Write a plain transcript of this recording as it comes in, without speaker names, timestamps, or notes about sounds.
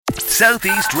South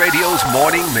East Radio's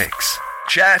morning mix.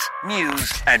 Chat,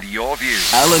 news and your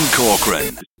views. Alan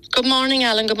Corcoran. Good morning,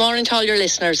 Alan. Good morning to all your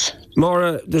listeners.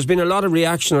 Maura, there's been a lot of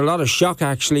reaction, a lot of shock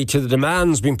actually to the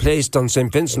demands being placed on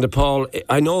St Vincent de Paul.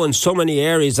 I know in so many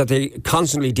areas that they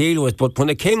constantly deal with, but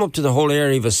when it came up to the whole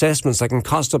area of assessments that can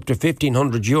cost up to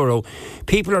 €1,500,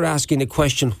 people are asking the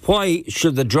question, why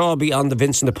should the draw be on the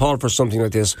Vincent de Paul for something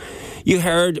like this? You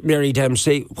heard Mary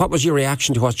Dempsey. What was your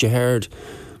reaction to what you heard?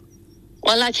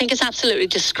 Well, I think it's absolutely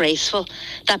disgraceful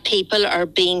that people are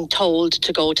being told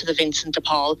to go to the Vincent de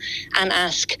Paul and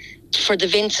ask for the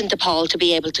Vincent de Paul to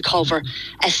be able to cover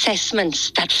assessments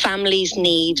that families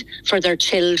need for their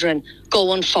children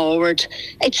going forward.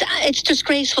 It's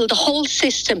disgraceful. The whole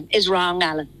system is wrong,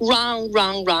 Alan.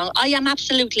 Wrong. I am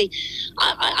absolutely...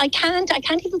 I can't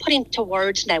even put into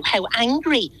words now how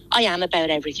angry I am about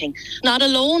everything. Not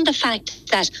alone the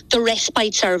fact that the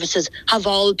respite services have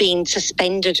all been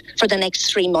suspended for the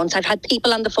next 3 months. I've had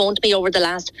people on the phone to me over the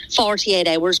last 48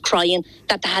 hours crying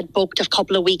that they had booked a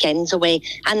couple of weekends away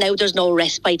and now there's no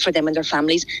respite for them and their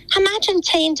families. Imagine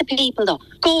saying to people though,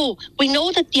 go, we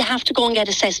know that you have to go and get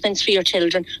assessments for your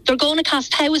children. They're going to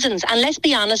cost thousands, and let's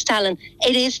be honest, Alan,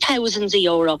 it is thousands of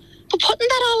euro. But putting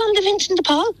that all on the Vincent de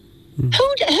Paul, who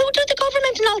do the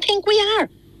government and all think we are?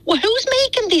 Well, who's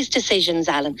making these decisions,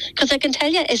 Alan? Because I can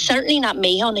tell you, it's certainly not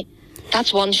me, honey.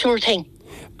 That's one sure thing.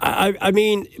 I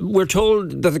mean, we're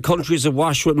told that the country is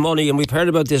awash with money, and we've heard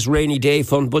about this rainy day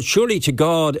fund, but surely to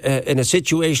God, in a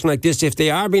situation like this, if they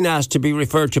are being asked to be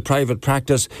referred to private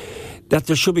practice, that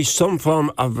there should be some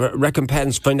form of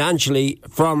recompense financially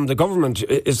from the government.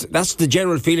 That's the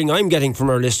general feeling I'm getting from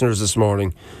our listeners this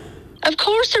morning. Of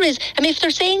course there is. I mean, if they're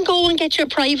saying go and get your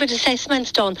private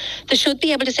assessments done, they should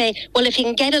be able to say, well, if you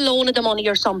can get a loan of the money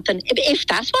or something, if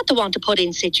that's what they want to put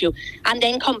in situ, and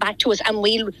then come back to us and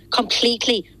we'll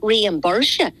completely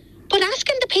reimburse you. But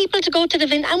asking the people to go to the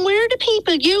Vincent, and we're the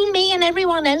people, you, me and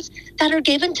everyone else, that are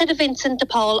given to the Vincent de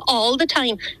Paul all the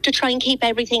time to try and keep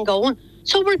everything going.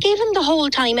 So we're given the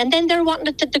whole time, and then they're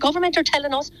wanting the government are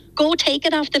telling us, go take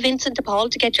it off the Vincent de Paul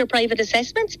to get your private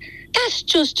assessments. That's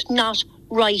just not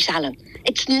right, Alan.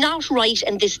 It's not right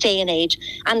in this day and age,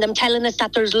 and them telling us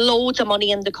that there's loads of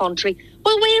money in the country.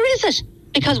 Well, where is it?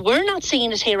 Because we're not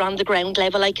seeing it here on the ground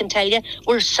level, I can tell you.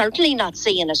 We're certainly not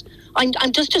seeing it.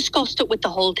 I'm just disgusted with the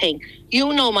whole thing.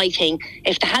 You know my thing.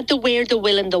 If they had the where, the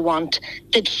will and the want,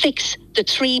 they'd fix the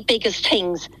three biggest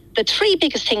things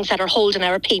that are holding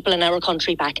our people and our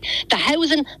country back: the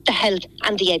housing, the health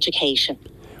and the education.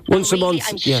 Once a month,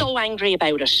 I'm so angry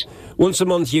about it. Once a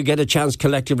month you get a chance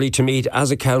collectively to meet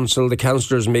as a council. The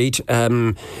councillors meet.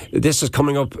 This is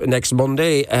coming up next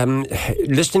Monday.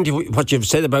 Listening to what you've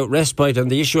said about respite and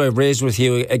the issue I've raised with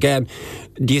you again,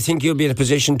 do you think you'll be in a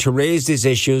position to raise these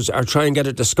issues or try and get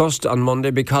it discussed on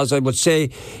Monday? Because I would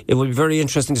say it would be very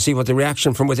interesting to see what the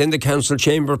reaction from within the council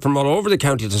chamber from all over the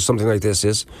county to something like this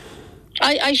is.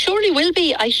 I surely will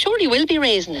be. I surely will be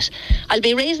raising it. I'll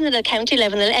be raising it at county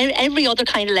level and every other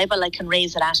kind of level I can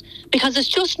raise it at, because it's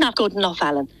just not good enough,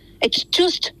 Alan. It's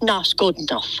just not good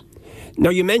enough. Now,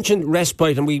 you mentioned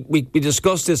respite, and we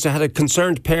discussed this. I had a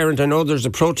concerned parent. I know there's a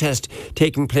protest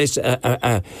taking place,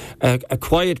 a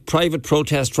quiet, private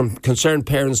protest from concerned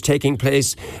parents taking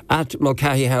place at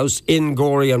Mulcahy House in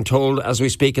Gorey, I'm told, as we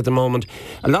speak at the moment.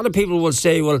 A lot of people will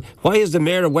say, well, why is the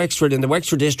Mayor of Wexford in the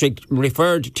Wexford district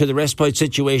referred to the respite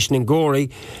situation in Gorey?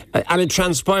 And it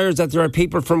transpires that there are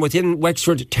people from within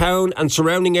Wexford town and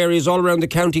surrounding areas all around the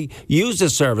county use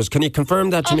this service. Can you confirm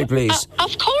that to me, please?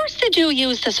 Of course they do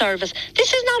use the service.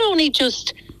 This is not only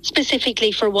just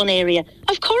specifically for one area.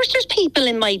 Of course there's people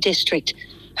in my district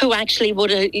who actually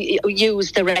would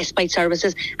use the respite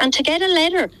services. And to get a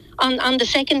letter on the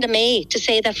 2nd of May to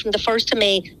say that from the 1st of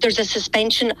May there's a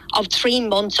suspension of 3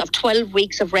 months of 12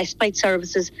 weeks of respite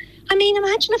services. I mean,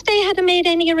 imagine if they had made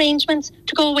any arrangements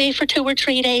to go away for 2 or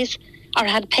 3 days or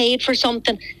had paid for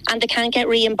something and they can't get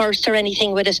reimbursed or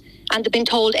anything with it, and they've been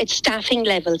told it's staffing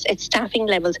levels.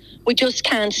 We just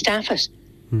can't staff it.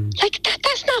 Like,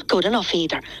 that's not good enough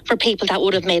either for people that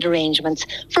would have made arrangements.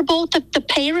 For both the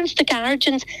parents, the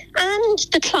guardians and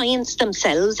the clients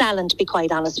themselves, Alan, to be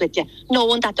quite honest with you,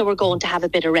 knowing that they were going to have a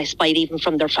bit of respite even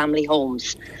from their family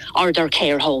homes or their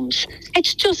care homes.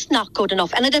 It's just not good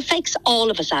enough. And it affects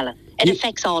all of us, Alan. It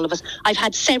affects all of us. I've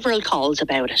had several calls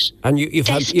about it. And you've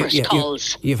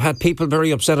had people very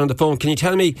upset on the phone. Can you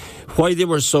tell me why they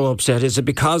were so upset? Is it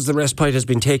because the respite has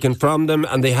been taken from them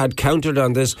and they had counted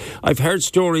on this? I've heard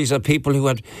stories of people who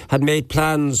had made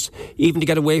plans even to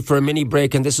get away for a mini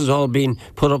break, and this has all been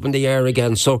put up in the air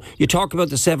again. So you talk about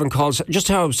the 7 calls. Just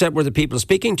how upset were the people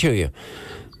speaking to you?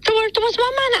 There was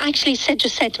one man actually said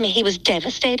to me he was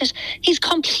devastated. He's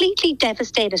completely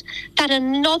devastated that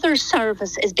another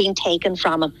service is being taken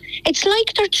from him. It's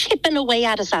like they're chipping away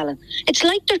at us, Alan. It's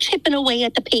like they're chipping away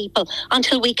at the people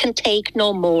until we can take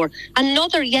no more.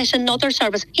 Yet another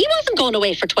service. He wasn't going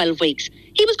away for 12 weeks.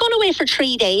 He was going away for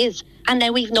 3 days. And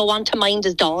now we've no one to mind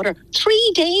his daughter.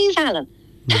 3 days, Alan.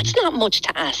 That's not much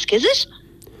to ask, is it?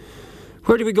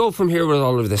 Where do we go from here with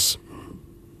all of this?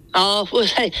 Oh, well,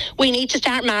 we need to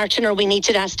start marching, or we need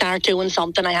to start doing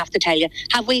something, I have to tell you.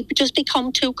 Have we just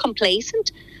become too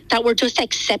complacent that we're just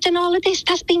accepting all of this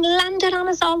that's being landed on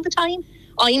us all the time?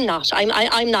 I'm not.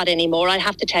 I'm not anymore. I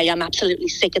have to tell you, I'm absolutely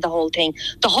sick of the whole thing.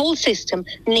 The whole system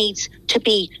needs to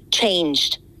be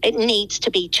changed. It needs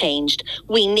to be changed.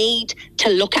 We need to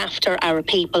look after our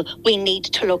people. We need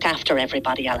to look after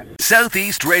everybody, Alan. South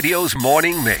East Radio's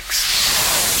morning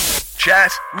mix.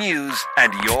 Chat, news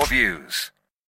and your views.